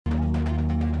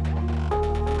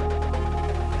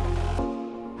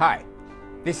Hi,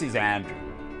 this is Andrew,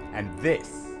 and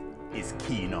this is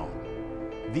Keen On,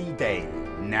 the daily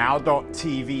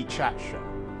now.tv chat show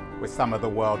with some of the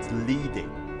world's leading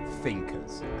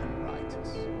thinkers and writers.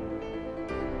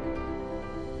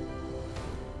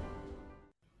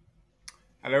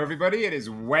 Hello everybody, it is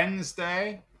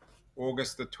Wednesday,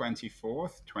 August the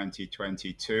 24th,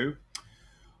 2022.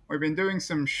 We've been doing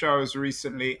some shows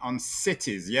recently on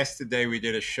cities. Yesterday we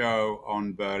did a show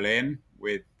on Berlin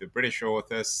with the British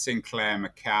author Sinclair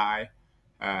Mackay.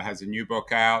 Has a new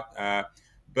book out.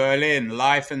 Berlin,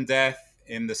 Life and Death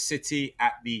in the City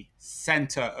at the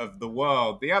Center of the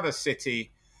World. The other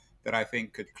city that I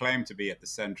think could claim to be at the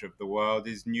center of the world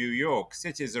is New York.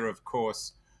 Cities are, of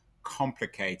course,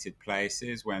 complicated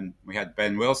places. When we had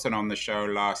Ben Wilson on the show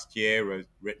last year,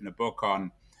 written a book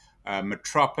on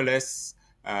Metropolis,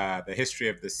 the history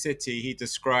of the city. He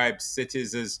describes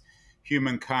cities as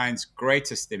humankind's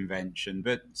greatest invention.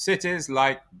 But cities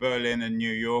like Berlin and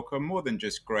New York are more than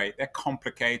just great. They're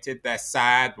complicated, they're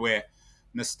sad, we're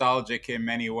nostalgic in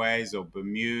many ways, or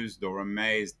bemused or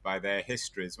amazed by their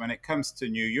histories. When it comes to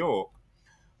New York,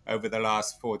 over the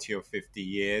last 40 or 50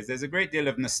 years, there's a great deal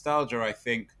of nostalgia, I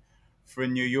think, for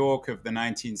New York of the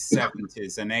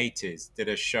 1970s and 80s. Did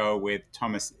a show with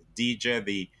Thomas Deja,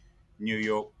 the New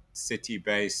York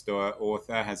City-based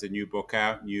author, has a new book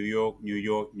out, New York, New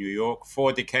York, New York,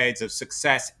 4 decades of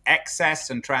success, excess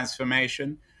and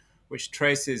transformation, which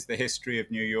traces the history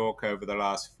of New York over the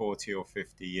last 40 or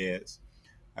 50 years.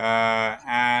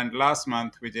 And last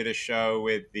month we did a show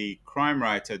with the crime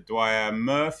writer Dwyer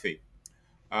Murphy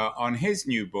on his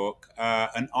new book,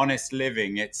 An Honest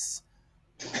Living. It's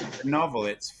a novel,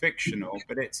 it's fictional,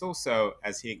 but it's also,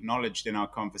 as he acknowledged in our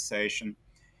conversation,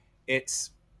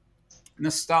 it's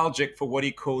nostalgic for what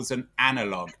he calls an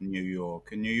analog New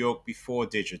York, a New York before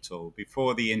digital,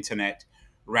 before the internet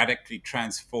radically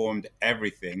transformed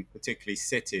everything, particularly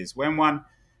cities. When one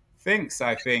thinks,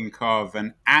 I think, of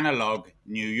an analog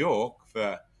New York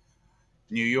for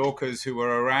New Yorkers who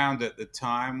were around at the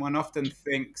time, one often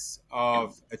thinks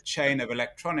of a chain of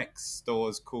electronics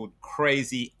stores called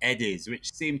Crazy Eddie's,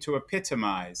 which seem to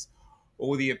epitomize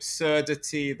all the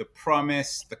absurdity, the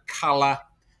promise, the color,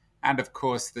 and of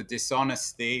course, the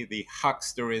dishonesty, the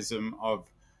hucksterism of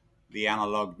the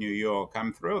analog New York.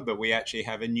 I'm thrilled that we actually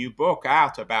have a new book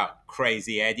out about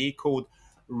Crazy Eddie called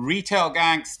Retail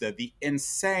Gangster, the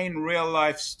insane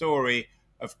real-life story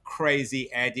of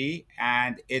Crazy Eddie.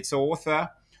 And its author,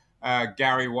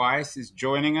 Gary Weiss, is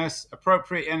joining us.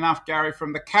 Appropriate enough, Gary,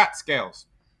 from the Catskills.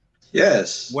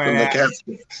 Yes, from the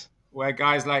Catskills. Where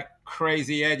guys like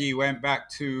Crazy Eddie went back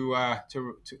to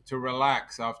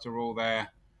relax after all their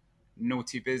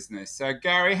naughty business.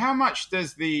 Gary, how much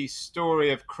does the story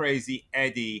of Crazy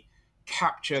Eddie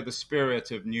capture the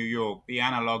spirit of New York, the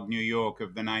analog New York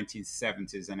of the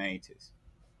 1970s and 80s?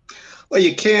 Well,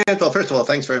 you can't. Well, first of all,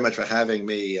 thanks very much for having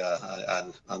me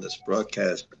on this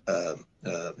broadcast,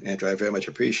 Andrew. I very much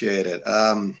appreciate it.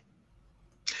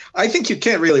 I think you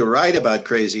can't really write about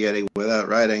Crazy Eddie without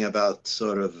writing about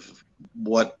sort of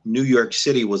what New York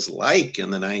City was like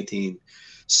in the 1970s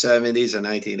and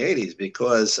 1980s,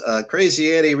 because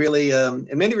Crazy Eddie really, in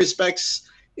many respects,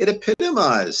 it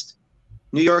epitomized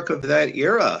New York of that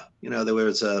era. You know, there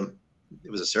was a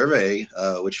survey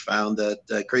which found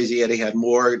that Crazy Eddie had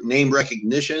more name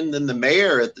recognition than the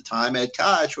mayor at the time, Ed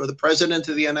Koch, or the president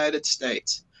of the United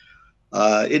States.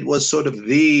 It was sort of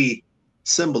the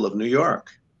symbol of New York.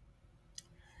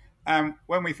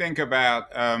 When we think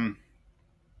about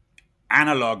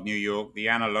analog New York, the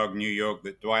analog New York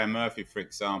that Dwyer Murphy, for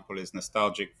example, is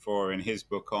nostalgic for in his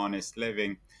book, Honest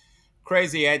Living,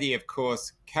 Crazy Eddie, of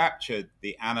course, captured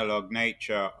the analog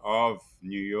nature of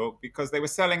New York because they were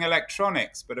selling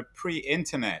electronics, but a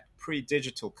pre-internet,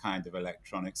 pre-digital kind of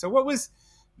electronics. So what was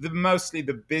mostly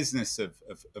the business of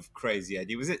Crazy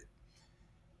Eddie? Was it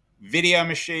video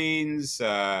machines,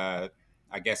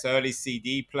 I guess early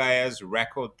CD players,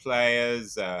 record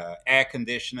players, air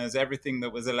conditioners, everything that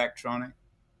was electronic?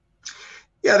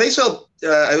 Yeah, they sold.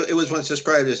 It was once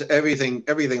described as everything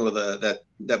with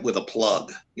a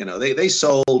plug. You know, they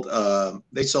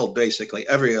sold basically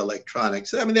every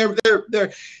electronics. I mean,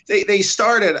 they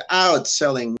started out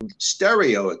selling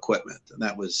stereo equipment, and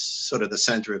that was sort of the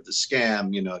center of the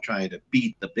scam. You know, trying to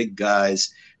beat the big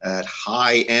guys at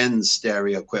high-end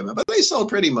stereo equipment, but they sold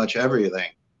pretty much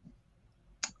everything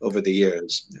over the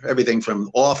years. Everything from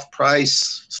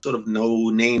off-price, sort of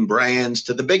no-name brands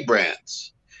to the big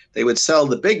brands. They would sell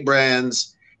the big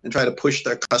brands and try to push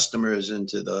their customers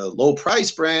into the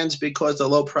low-price brands because the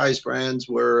low-price brands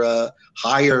were a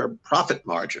higher profit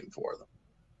margin for them.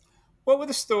 What were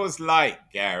the stores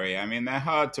like, Gary? I mean, they're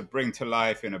hard to bring to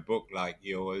life in a book like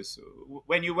yours.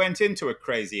 When you went into a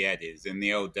Crazy Eddie's in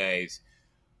the old days,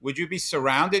 would you be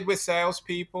surrounded with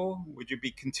salespeople? Would you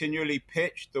be continually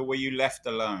pitched, or were you left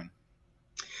alone?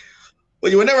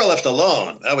 Well, you were never left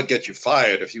alone. That would get you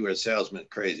fired if you were a salesman,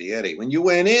 Crazy Eddie. When you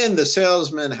went in, the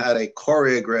salesman had a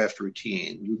choreographed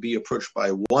routine. You'd be approached by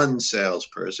one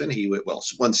salesperson.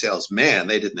 One salesman.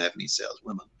 They didn't have any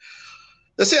saleswomen.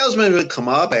 The salesman would come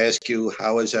up, ask you,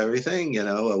 how is everything?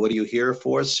 What are you here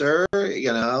for, sir?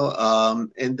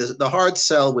 And the hard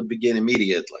sell would begin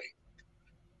immediately.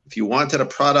 If you wanted a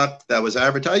product that was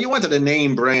advertised, you wanted a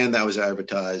name brand that was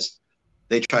advertised,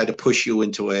 they tried to push you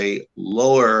into a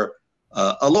lower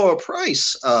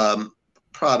price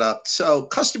product. So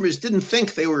customers didn't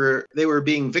think they were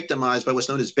being victimized by what's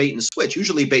known as bait and switch.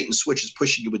 Usually bait and switch is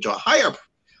pushing you into a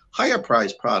higher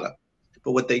price product.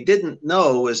 But what they didn't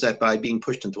know is that by being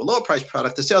pushed into a lower price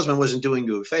product, the salesman wasn't doing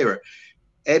you a favor.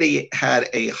 Eddie had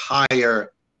a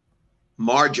higher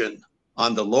margin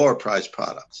on the lower price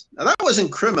products. Now that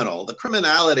wasn't criminal. The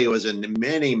criminality was in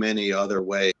many, many other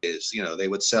ways. They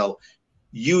would sell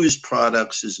used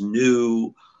products as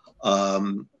new,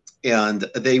 and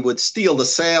they would steal the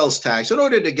sales tax in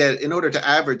order to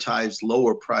advertise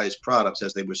lower priced products,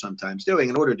 as they were sometimes doing.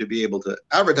 In order to be able to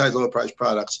advertise lower priced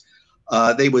products,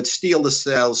 they would steal the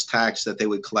sales tax that they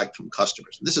would collect from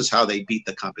customers. And this is how they beat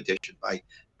the competition,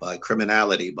 by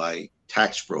criminality, by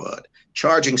tax fraud,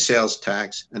 charging sales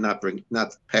tax and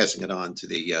not passing it on to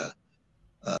the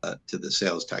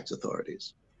sales tax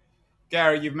authorities.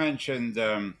 Gary, you've mentioned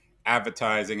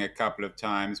advertising a couple of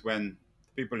times. When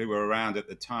people who were around at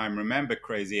the time remember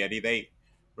Crazy Eddie, they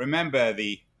remember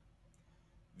the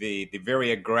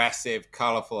very aggressive,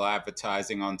 colorful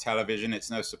advertising on television. It's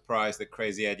no surprise that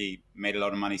Crazy Eddie made a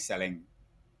lot of money selling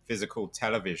physical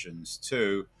televisions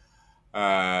too.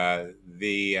 There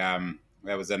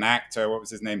was an actor, what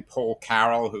was his name? Paul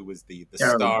Carroll, who was the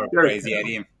star of Crazy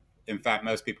Eddie. In fact,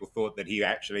 most people thought that he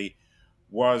actually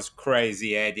was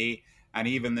Crazy Eddie. And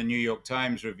even the New York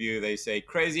Times review, they say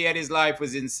Crazy Eddie's life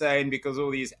was insane because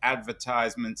all these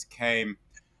advertisements came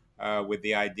with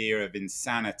the idea of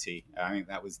insanity. I think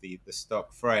that was the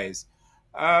stock phrase.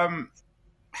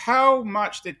 How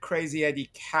much did Crazy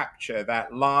Eddie capture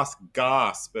that last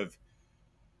gasp of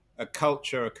a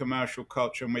commercial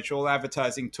culture in which all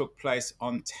advertising took place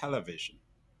on television?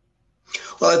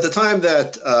 Well, at the time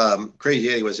that Crazy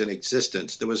Eddie was in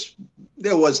existence,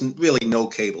 there wasn't really no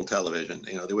cable television.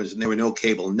 There were no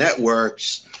cable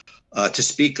networks to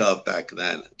speak of back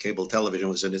then. Cable television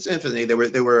was in its infancy.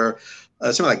 There were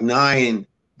something like 9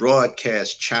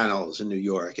 broadcast channels in New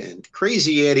York, and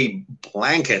Crazy Eddie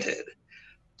blanketed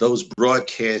those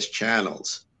broadcast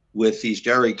channels with these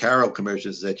Jerry Carroll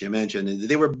commercials that you mentioned. And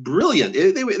they were brilliant.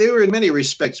 They were in many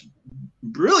respects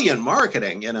brilliant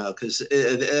marketing, because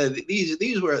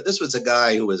this was a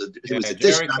guy who was a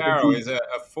Jerry Carroll is a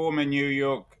former New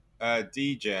York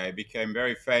DJ, became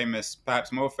very famous,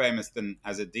 perhaps more famous than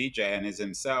as a DJ and as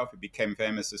himself. He became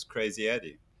famous as Crazy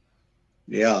Eddie.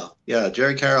 Yeah.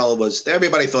 Jerry Carroll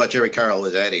everybody thought Jerry Carroll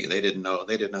was Eddie. They didn't know.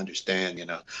 They didn't understand,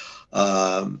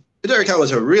 Jerry Carroll was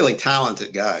a really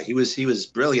talented guy. He was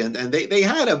brilliant. And they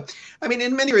had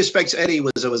in many respects, Eddie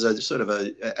was a sort of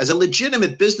as a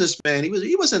legitimate businessman,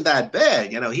 he wasn't that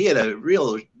bad. He had a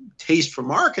real taste for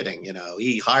marketing.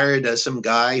 He hired some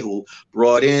guy who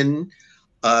brought in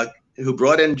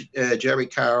Jerry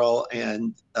Carroll,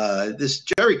 and this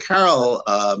Jerry Carroll,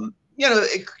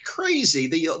 crazy,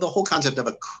 the whole concept of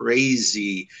a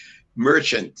crazy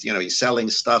merchant, he's selling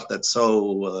stuff that's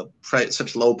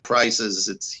such low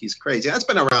prices. He's crazy. That's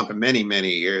been around for many, many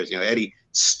years. Eddie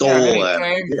stole.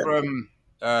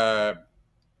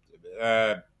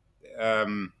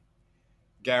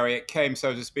 Gary, it came,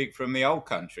 so to speak, from the old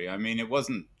country. I mean, it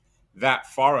wasn't that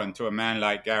foreign to a man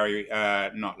like Gary,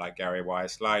 not like Gary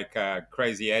Weiss, like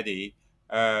Crazy Eddie.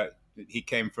 He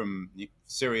came from a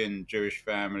Syrian Jewish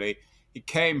family. He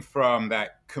came from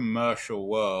that commercial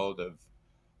world of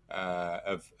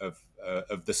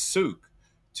the souk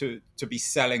to be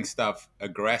selling stuff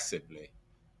aggressively.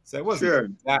 So it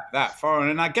wasn't that foreign.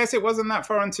 And I guess it wasn't that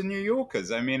foreign to New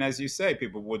Yorkers. I mean, as you say,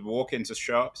 people would walk into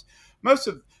shops. Most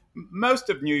of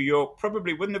New York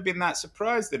probably wouldn't have been that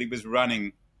surprised that he was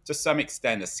running, to some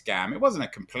extent, a scam. It wasn't a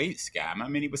complete scam. I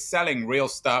mean, he was selling real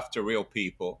stuff to real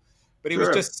people, but he was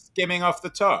just skimming off the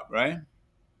top, right?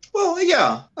 Well,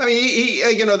 yeah. I mean, he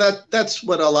that's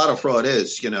what a lot of fraud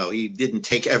is. He didn't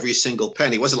take every single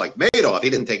penny. It wasn't like Madoff. He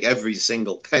didn't take every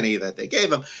single penny that they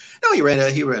gave him. No, he ran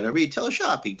a retail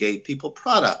shop. He gave people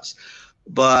products.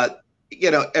 But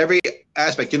every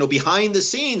aspect, behind the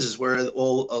scenes is where a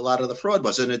lot of the fraud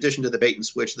was. In addition to the bait and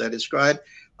switch that I described,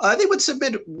 they would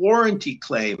submit warranty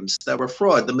claims that were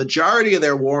fraud. The majority of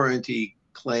their warranty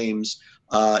claims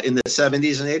in the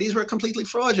 70s and 80s were completely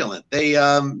fraudulent. They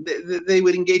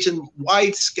would engage in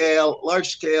large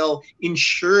scale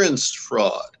insurance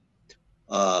fraud.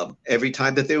 Every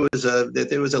time that there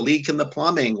was a leak in the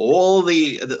plumbing, all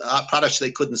the products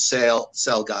they couldn't sell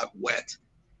got wet,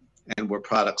 and were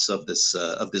products of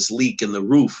this leak in the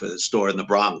roof at a store in the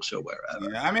Bronx or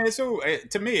wherever. Yeah, I mean,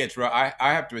 to me, I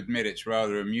have to admit, it's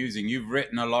rather amusing. You've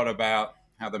written a lot about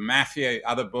how the mafia,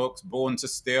 other books, Born to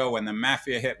Steal, when the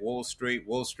mafia hit Wall Street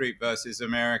versus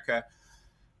America.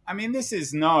 I mean, this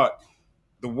is not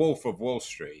the Wolf of Wall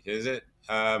Street, is it?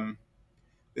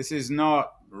 This is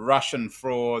not Russian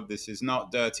fraud. This is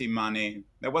not dirty money.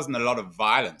 There wasn't a lot of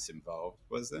violence involved,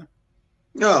 was there?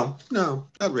 No,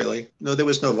 not really. No, there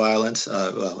was no violence.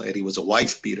 Well, Eddie was a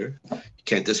wife beater. You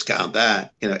can't discount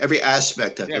that. Every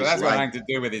aspect of his life. Yeah, but that's nothing to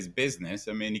do with his business.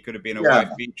 I mean, he could have been a wife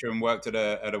beater and worked at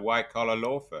a white collar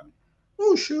law firm.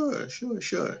 Oh, sure.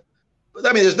 But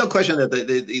I mean, there's no question that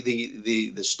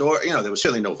the story. There was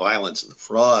certainly no violence in the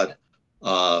fraud.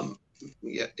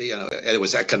 It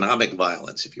was economic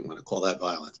violence, if you want to call that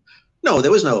violence. No,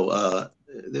 there was no.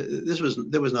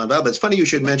 There was not violence. But it's funny you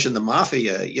should mention the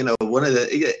mafia.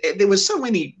 There was so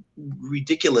many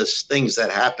ridiculous things that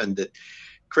happened at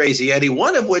Crazy Eddie.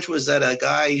 One of which was that a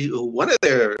guy who one of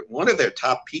their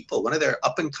top people, one of their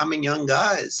up and coming young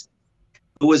guys,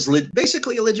 who was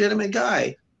basically a legitimate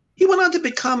guy. He went on to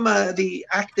become the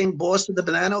acting boss of the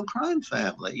Bonanno crime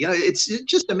family. It's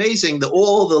just amazing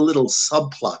all the little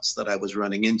subplots that I was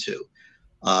running into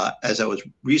as I was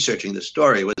researching the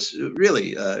story was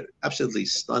really absolutely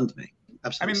stunned me.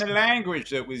 Absolutely. I mean, the language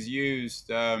that was used,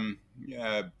 there's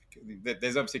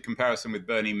obviously a comparison with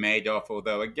Bernie Madoff,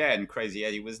 although, again, Crazy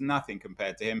Eddie was nothing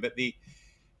compared to him. But the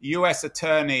U.S.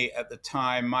 attorney at the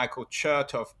time, Michael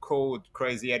Chertoff, called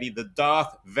Crazy Eddie the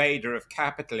Darth Vader of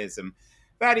capitalism.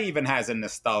 That even has a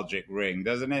nostalgic ring,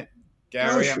 doesn't it,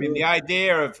 Gary? Sure. I mean, the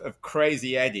idea of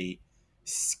Crazy Eddie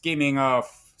skimming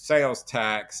off sales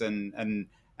tax and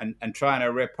trying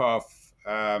to rip off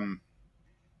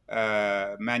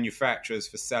manufacturers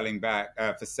for sending back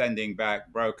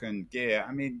broken gear.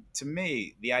 I mean, to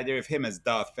me, the idea of him as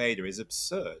Darth Vader is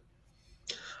absurd.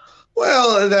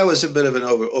 Well, that was a bit of an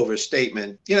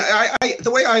overstatement. The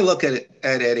way I look at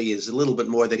Eddie is a little bit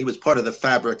more that he was part of the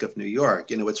fabric of New York.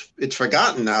 It's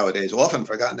forgotten nowadays, often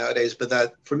forgotten nowadays, but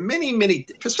that for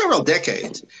several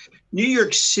decades, New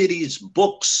York City's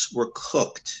books were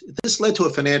cooked. This led to a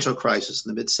financial crisis in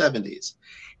the mid-'70s.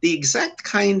 The exact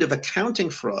kind of accounting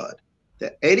fraud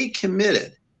that Eddie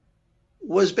committed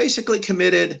was basically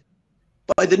committed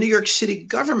by the New York City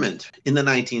government in the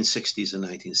 1960s and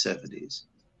 1970s.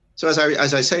 So as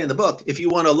I say in the book, if you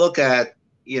want to look at,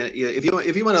 if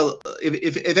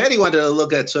Eddie wanted to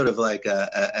look at sort of like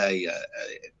an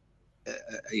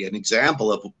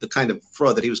example of the kind of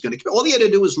fraud that he was going to commit, all he had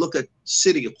to do was look at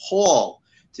City Hall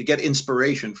to get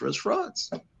inspiration for his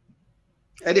frauds.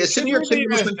 And Gary,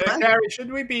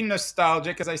 should we be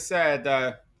nostalgic? As I said,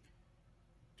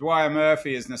 Dwyer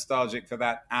Murphy is nostalgic for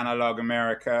that analog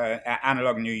America,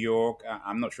 analog New York.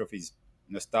 I'm not sure if he's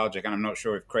nostalgic, and I'm not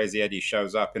sure if Crazy Eddie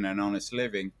shows up in An Honest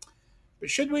Living. But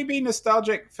should we be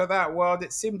nostalgic for that world?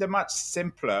 It seemed a much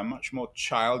simpler, much more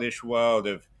childish world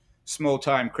of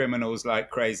small-time criminals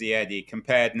like Crazy Eddie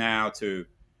compared now to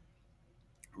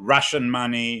Russian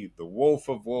money, the Wolf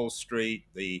of Wall Street,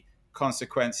 the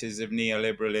consequences of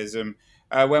neoliberalism.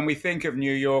 When we think of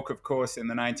New York, of course, in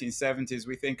the 1970s,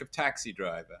 we think of Taxi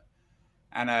Driver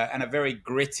and a very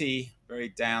gritty, very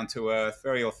down-to-earth,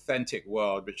 very authentic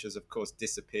world, which has, of course,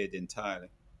 disappeared entirely.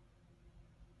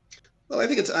 Well, I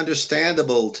think it's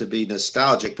understandable to be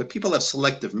nostalgic, but people have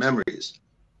selective memories.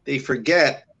 They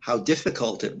forget how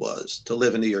difficult it was to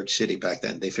live in New York City back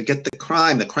then. They forget the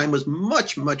crime. The crime was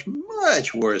much, much,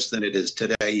 much worse than it is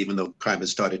today, even though crime has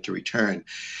started to return.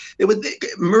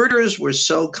 Murders were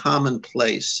so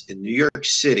commonplace in New York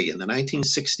City in the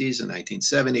 1960s and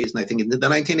 1970s, and I think in the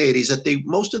 1980s, that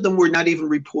most of them were not even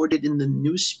reported in the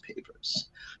newspapers.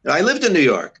 Now, I lived in New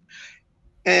York,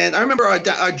 and I remember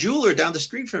our jeweler down the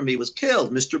street from me was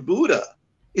killed, Mr. Buddha.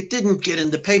 It didn't get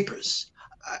in the papers.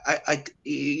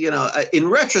 In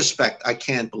retrospect, I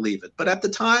can't believe it. But at the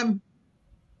time,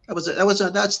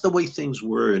 that's the way things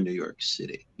were in New York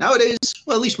City. Nowadays,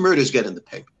 well, at least murders get in the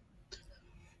paper.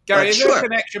 Gary, is there a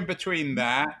connection between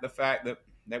that, the fact that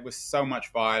there was so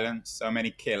much violence, so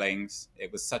many killings,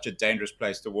 it was such a dangerous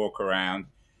place to walk around,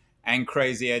 and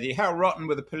Crazy Eddie? How rotten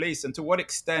were the police, and to what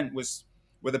extent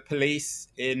were the police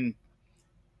in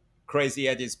Crazy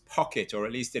Eddie's pocket, or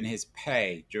at least in his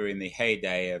pay during the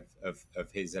heyday of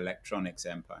his electronics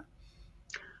empire?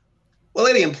 Well,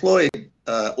 Eddie employed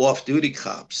off-duty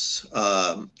cops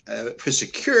for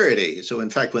security. So, in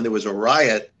fact, when there was a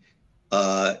riot,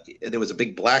 there was a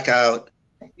big blackout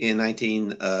in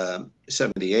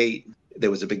 1978. There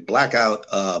was a big blackout.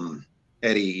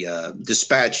 Eddie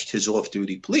dispatched his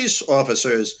off-duty police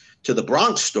officers to the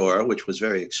Bronx store, which was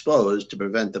very exposed, to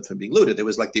prevent them from being looted. It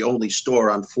was like the only store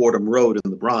on Fordham Road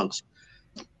in the Bronx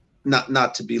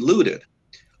not to be looted.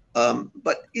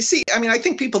 But you see, I mean, I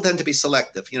think people tend to be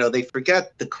selective. You know, they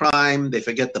forget the crime, they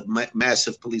forget the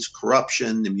massive police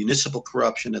corruption, the municipal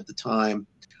corruption at the time.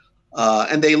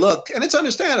 And they look, and it's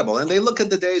understandable, and they look at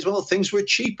the days, well, things were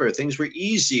cheaper, things were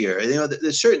easier. You know,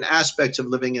 there's certain aspects of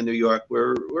living in New York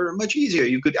were much easier.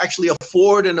 You could actually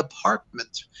afford an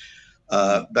apartment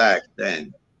back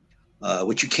then,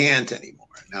 which you can't anymore.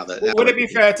 Now would it be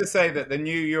fair to say that the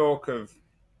New York of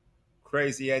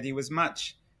Crazy Eddie was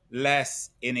much less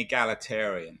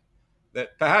inegalitarian,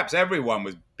 that perhaps everyone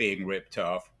was being ripped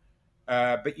off,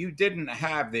 but you didn't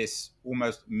have this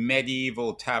almost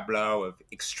medieval tableau of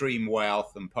extreme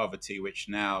wealth and poverty, which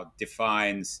now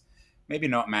defines maybe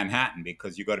not Manhattan,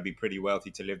 because you've got to be pretty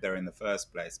wealthy to live there in the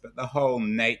first place, but the whole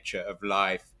nature of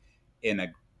life in a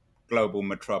global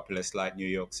metropolis like New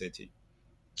York City?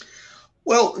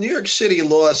 Well, New York City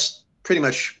lost pretty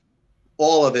much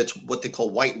all of its what they call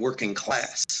white working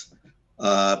class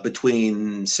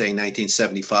between, say,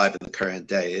 1975 and the current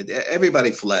day.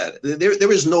 Everybody fled. There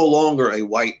was no longer a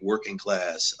white working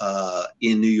class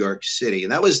in New York City,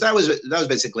 and that was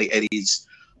basically Eddie's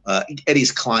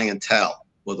clientele,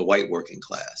 or the white working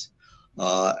class.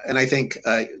 And I think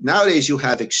nowadays you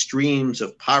have extremes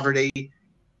of poverty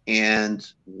and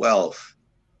wealth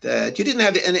that you didn't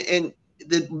have, and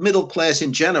the middle class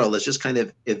in general has just kind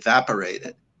of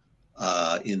evaporated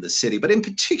in the city. But in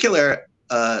particular,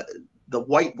 the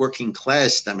white working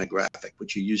class demographic,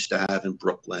 which you used to have in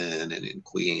Brooklyn and in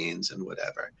Queens and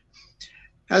whatever,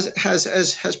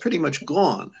 has pretty much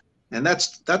gone. And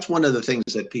that's one of the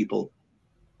things that people,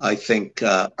 I think,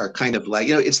 are kind of like,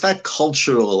 you know, it's that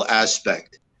cultural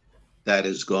aspect that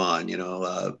is gone. You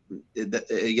know,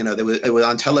 there was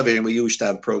on television, we used to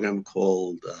have a program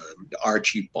called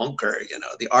Archie Bunker. You know,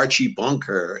 the Archie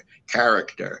Bunker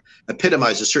character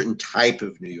epitomized a certain type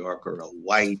of New Yorker, a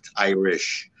white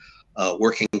Irish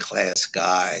working class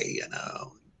guy. You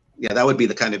know, yeah, that would be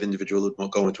the kind of individual who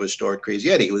would go into a store at Crazy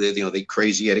Eddie. You know, the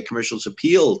Crazy Eddie commercials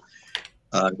appeal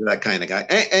to that kind of guy,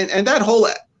 and that whole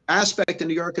aspect in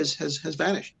New York has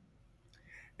vanished.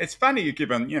 It's funny you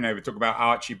keep on, you know, we talk about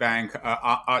Archie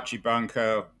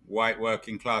Bunker, white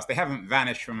working class. They haven't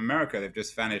vanished from America. They've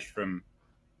just vanished from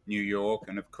New York.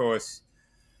 And of course,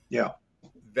 yeah,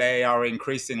 they are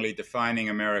increasingly defining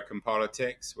American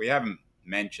politics. We haven't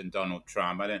mentioned Donald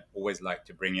Trump. I don't always like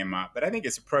to bring him up, but I think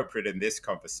it's appropriate in this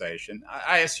conversation.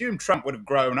 I assume Trump would have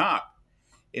grown up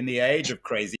in the age of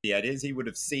Crazy Eddies. He would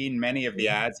have seen many of the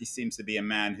ads. He seems to be a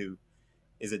man who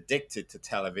is addicted to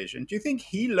television. Do you think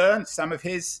he learned some of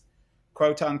his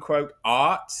quote unquote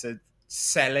arts of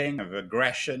selling, of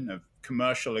aggression, of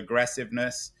commercial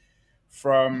aggressiveness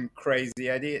from Crazy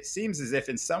Eddie? It seems as if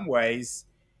in some ways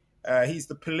he's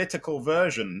the political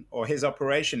version, or his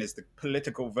operation is the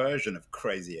political version of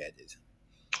Crazy Eddie.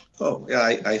 Oh, yeah,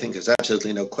 I think there's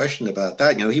absolutely no question about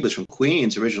that. You know, he was from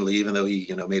Queens originally, even though he,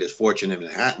 you know, made his fortune in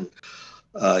Manhattan.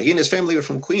 He and his family were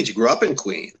from Queens. He grew up in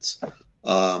Queens.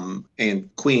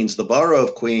 And Queens, the borough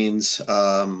of Queens,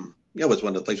 was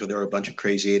one of the places where there were a bunch of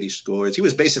Crazy Eddie stores. He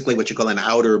was basically what you call an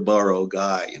outer borough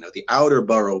guy. You know, the outer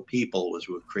borough people was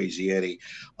what Crazy Eddie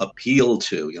appealed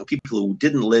to. You know, people who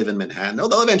didn't live in Manhattan,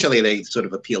 although eventually they sort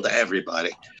of appealed to everybody.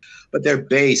 But their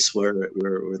base were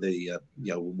the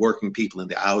working people in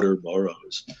the outer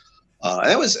boroughs.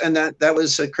 That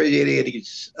was Crazy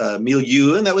Eddie's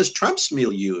milieu, and that was Trump's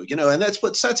milieu, you know, and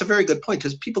that's a very good point,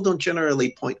 because people don't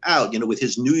generally point out, you know, with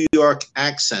his New York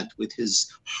accent, with his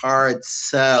hard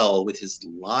sell, with his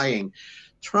lying,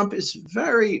 Trump is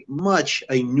very much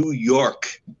a New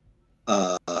York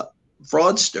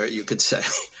fraudster, you could say,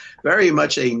 very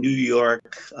much a New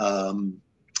York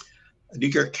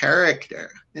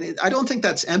character, and I don't think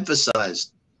that's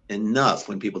emphasized enough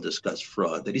when people discuss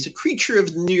fraud, that he's a creature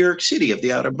of New York City, of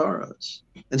the outer boroughs.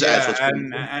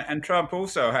 And Trump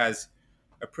also has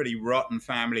a pretty rotten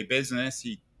family business.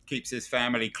 He keeps his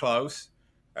family close,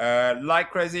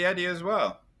 like Crazy Eddie as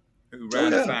well, who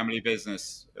ran a family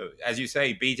business. As you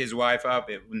say, beat his wife up.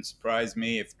 It wouldn't surprise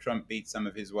me if Trump beat some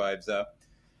of his wives up.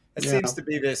 It seems to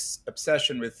be this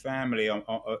obsession with family of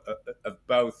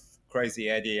both Crazy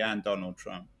Eddie and Donald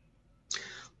Trump.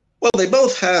 Well, they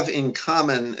both have in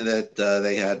common that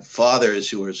they had fathers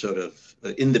who were sort of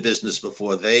in the business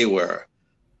before they were.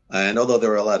 And although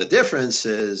there were a lot of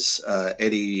differences,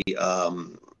 Eddie,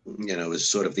 is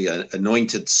sort of the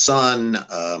anointed son.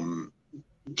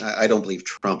 I don't believe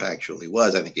Trump actually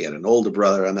was. I think he had an older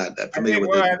brother. I'm not that familiar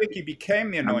with it. I think he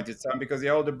became the anointed son because the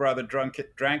older brother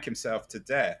drank himself to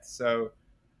death. So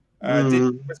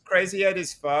was Crazy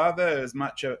Eddie's father as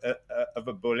much of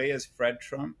a bully as Fred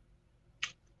Trump?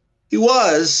 He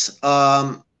was,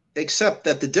 except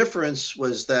that the difference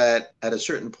was that at a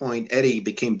certain point, Eddie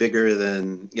became bigger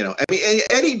than,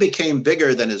 Eddie became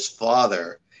bigger than his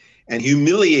father and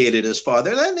humiliated his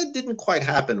father. And it didn't quite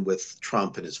happen with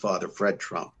Trump and his father, Fred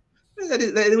Trump.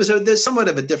 There's somewhat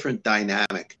of a different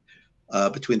dynamic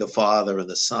between the father and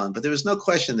the son, but there was no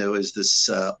question there was this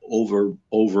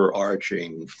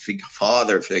overarching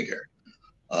father figure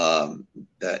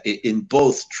in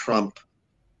both Trump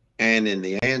and in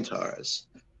the Antars.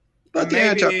 But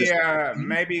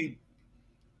maybe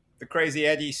the Crazy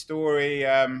Eddie story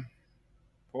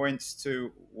points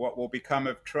to what will become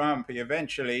of Trump. He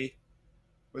eventually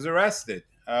was arrested,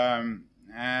 and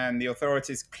the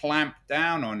authorities clamped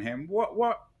down on him. What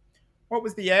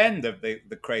was the end of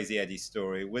the Crazy Eddie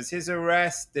story? Was his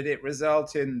arrest, did it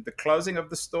result in the closing of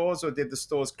the stores, or did the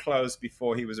stores close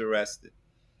before he was arrested?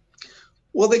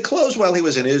 Well, they closed while he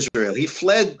was in Israel. He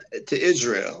fled to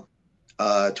Israel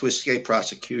to escape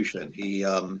prosecution.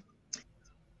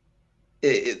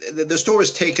 The store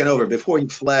was taken over. Before he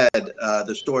fled,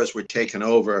 the stores were taken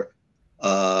over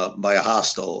by a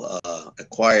hostile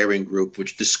acquiring group,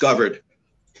 which discovered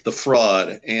the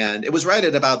fraud. And it was right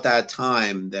at about that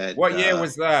time that. What year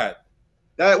was that?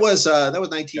 That was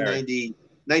 1990,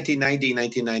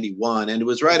 1991, and it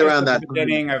was right around that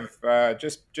beginning of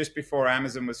just before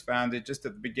Amazon was founded, just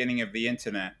at the beginning of the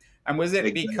internet. And was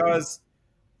it because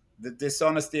the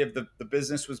dishonesty of the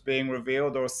business was being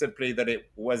revealed, or simply that it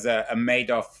was a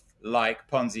Madoff-like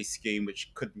Ponzi scheme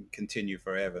which couldn't continue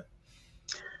forever?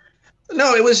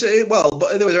 No, it was there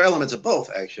were elements of both.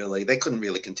 Actually, they couldn't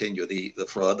really continue the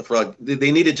fraud.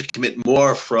 They needed to commit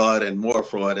more fraud and more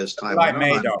fraud as time went on.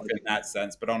 Like Madoff in that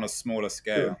sense, but on a smaller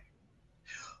scale. Yeah.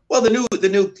 Well, the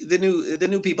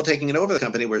new people taking it over the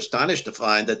company were astonished to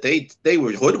find that they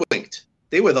were hoodwinked.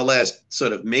 They were the last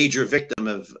sort of major victim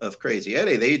of Crazy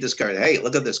Eddie. They discovered, hey,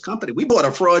 look at this company. We bought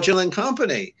a fraudulent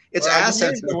company. Its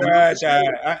assets.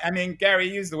 Gary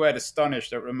used the word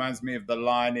astonished. That reminds me of the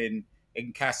line in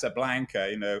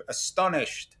Casablanca,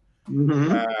 astonished.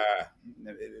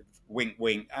 Wink,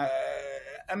 wink.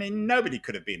 Nobody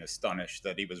could have been astonished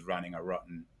that he was running a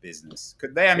rotten business,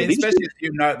 could they? Especially if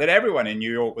you know that everyone in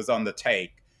New York was on the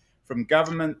take, from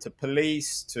government to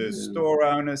police to store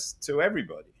owners to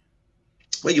everybody.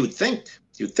 Well, you'd think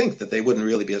that they wouldn't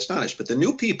really be astonished, but the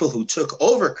new people who took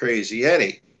over Crazy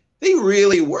Eddie, they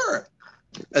really were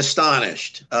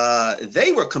astonished.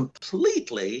 They were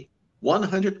completely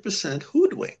 100%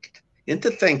 hoodwinked into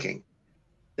thinking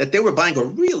that they were buying a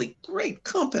really great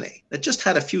company that just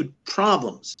had a few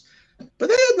problems. But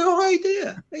they had no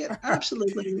idea. They had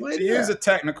absolutely no idea. To use a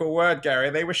technical word, Gary,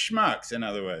 they were schmucks, in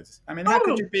other words. How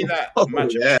could you be that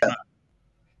much of a schmuck?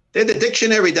 They're the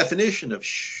dictionary definition of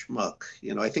schmuck.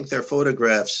 I think their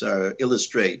photographs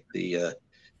illustrate the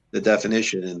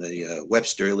definition in the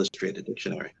Webster Illustrated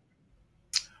Dictionary.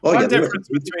 One difference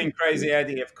between Crazy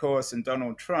Eddie, of course, and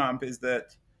Donald Trump is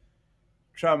that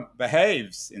Trump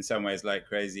behaves in some ways like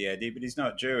Crazy Eddie, but he's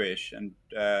not Jewish. And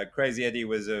Crazy Eddie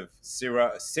was of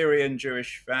Syrian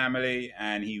Jewish family,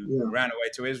 and he ran away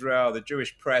to Israel. The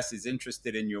Jewish press is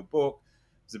interested in your book.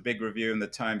 There's a big review in the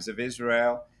Times of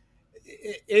Israel.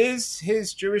 Is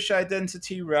his Jewish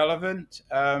identity relevant,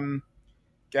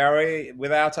 Gary,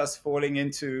 without us falling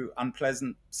into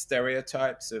unpleasant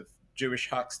stereotypes of Jewish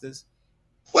hucksters?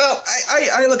 Well,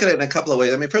 I look at it in a couple of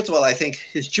ways. First of all, I think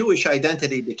his Jewish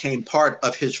identity became part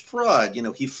of his fraud.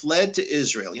 He fled to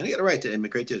Israel. He had a right to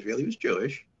immigrate to Israel. He was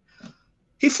Jewish.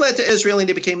 He fled to Israel and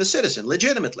he became a citizen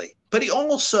legitimately. But he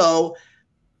also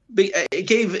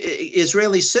gave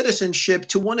Israeli citizenship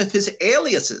to one of his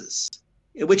aliases,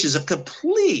 which is a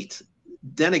complete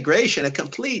denigration, a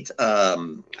complete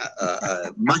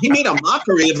he made a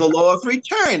mockery of the law of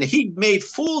return. He made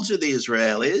fools of the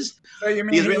Israelis. So you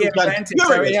mean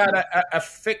he had a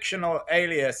fictional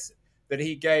alias that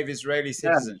he gave Israeli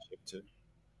citizenship to?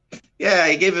 Yeah,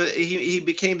 he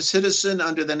became a citizen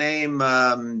under the name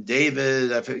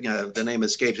David. I forget, the name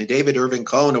escapes me. David Irving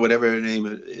Cohen or whatever his name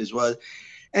was.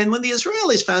 And when the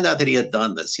Israelis found out that he had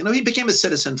done this, he became a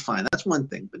citizen. Fine, that's one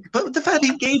thing. But the fact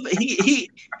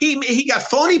he got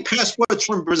phony passports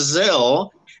from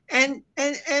Brazil and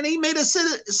he made a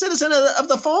citizen of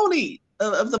the phony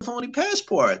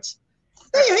passports.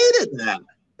 They hated that.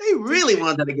 They really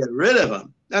wanted to get rid of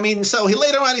him. I mean, so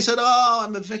later on he said, "Oh,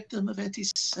 I'm a victim of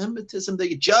anti-Semitism.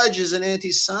 The judge is an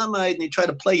anti-Semite," and he tried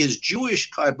to play his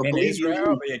Jewish card. But in believe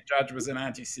Israel, you, the judge was an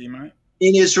anti-Semite.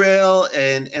 In Israel,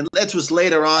 and that was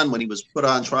later on when he was put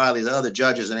on trial. He said, "Oh, the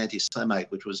judge is an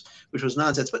anti-Semite," which was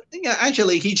nonsense. But yeah,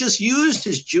 actually, he just used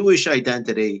his Jewish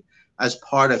identity as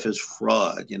part of his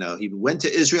fraud. You know, he went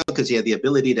to Israel because he had the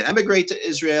ability to emigrate to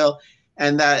Israel,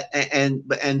 and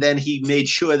then he made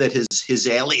sure that his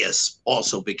alias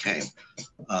also became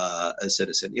a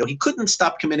citizen. You know, he couldn't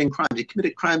stop committing crimes. He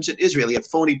committed crimes in Israel. He had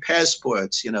phony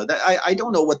passports. You know, that I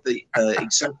don't know what the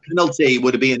exact penalty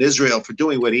would be in Israel for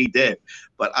doing what he did,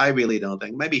 but I really don't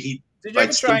think. Maybe he. Did you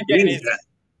ever try and get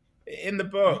in the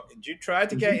book? Did you try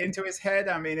to get into his head?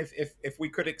 I mean, if we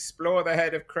could explore the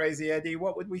head of Crazy Eddie,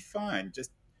 what would we find?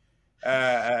 Just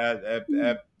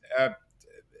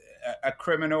a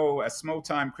criminal, a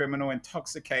small-time criminal,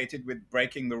 intoxicated with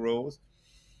breaking the rules.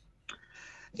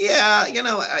 Yeah, you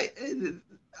know,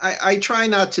 I try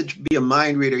not to be a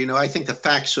mind reader. You know, I think the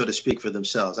facts sort of speak for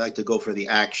themselves. I like to go for the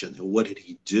action. What did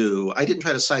he do? I didn't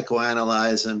try to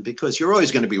psychoanalyze him because you're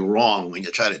always going to be wrong when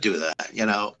you try to do that. You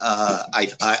know,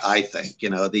 I think, you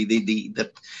know, the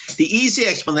easy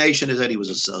explanation is that he was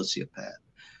a sociopath.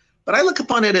 But I look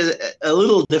upon it a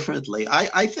little differently.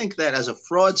 I think that as a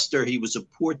fraudster, he was a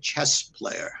poor chess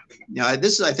player. You know,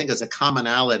 this is, I think, is a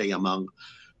commonality among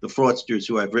the fraudsters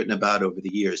who I've written about over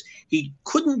the years. He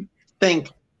couldn't think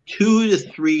 2 to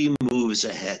 3 moves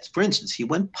ahead. For instance, he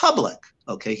went public.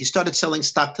 Okay, he started selling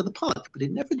stock to the public, but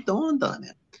it never dawned on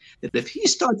him that if he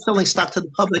starts selling stock to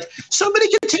the public, somebody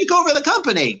can take over the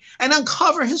company and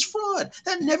uncover his fraud.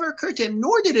 That never occurred to him,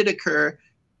 nor did it occur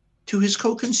to his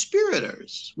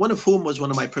co-conspirators, one of whom was one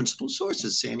of my principal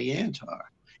sources, Sammy Antar.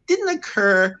 Didn't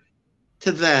occur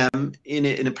to them in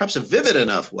a perhaps a vivid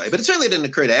enough way, but it certainly didn't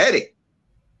occur to Eddie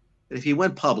that if he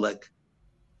went public,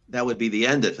 that would be the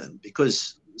end of him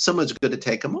because someone's going to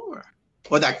take him over,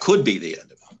 or that could be the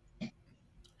end of him.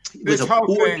 This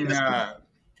whole thing,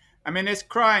 I mean, it's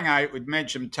crying out. We'd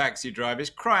mentioned Taxi Driver. It's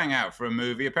crying out for a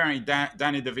movie. Apparently,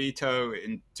 Danny DeVito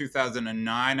in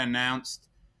 2009 announced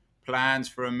plans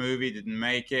for a movie, didn't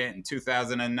make it. In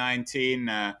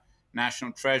 2019,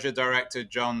 National Treasure director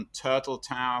John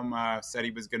Turteltaub said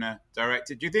he was going to direct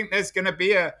it. Do you think there's going to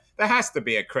be there has to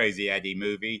be a Crazy Eddie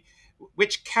movie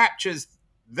which captures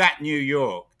that New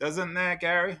York, doesn't there,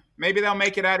 Gary? Maybe they'll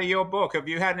make it out of your book. Have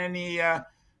you had any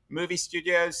movie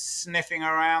studios sniffing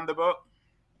around the book?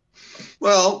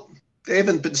 Well, they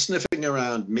haven't been sniffing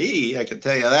around me, I can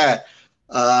tell you that.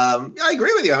 I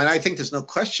agree with you. I mean, I think there's no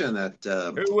question that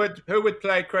who would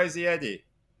play Crazy Eddie?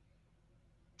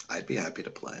 I'd be happy to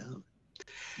play him.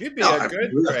 You'd be a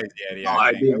good Crazy Eddie.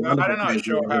 I'm not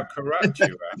sure how corrupt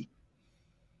you are.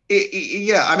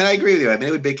 Yeah, I mean, I agree with you. I mean,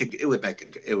 it would make a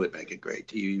great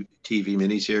TV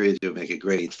miniseries. It would make a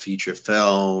great feature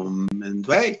film. And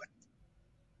wait,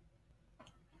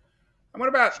 and what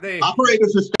about the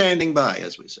operators are standing by,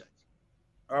 as we say.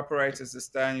 Operators are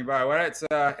standing by. Well,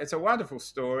 it's a wonderful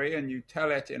story, and you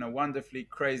tell it in a wonderfully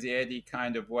Crazy Eddie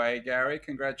kind of way, Gary.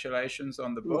 Congratulations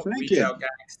on the book, Retail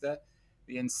Gangster,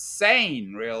 the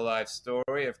insane real life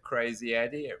story of Crazy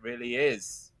Eddie. It really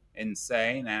is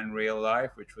insane and real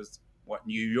life, which was what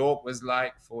New York was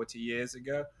like 40 years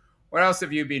ago. What else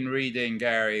have you been reading,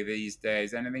 Gary, these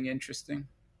days? Anything interesting?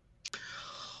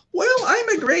 Well, I'm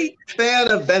a great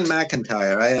fan of Ben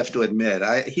McIntyre, I have to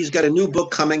admit. He's got a new book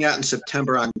coming out in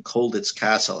September on Colditz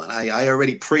Castle, and I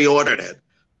already pre-ordered it.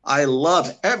 I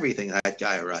love everything that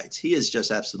guy writes. He is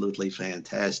just absolutely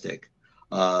fantastic.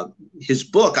 His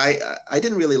book, I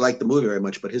didn't really like the movie very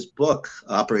much, but his book,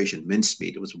 Operation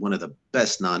Mincemeat, it was one of the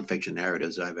best nonfiction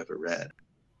narratives I've ever read.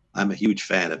 I'm a huge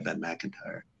fan of Ben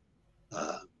McIntyre.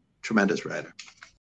 Tremendous writer.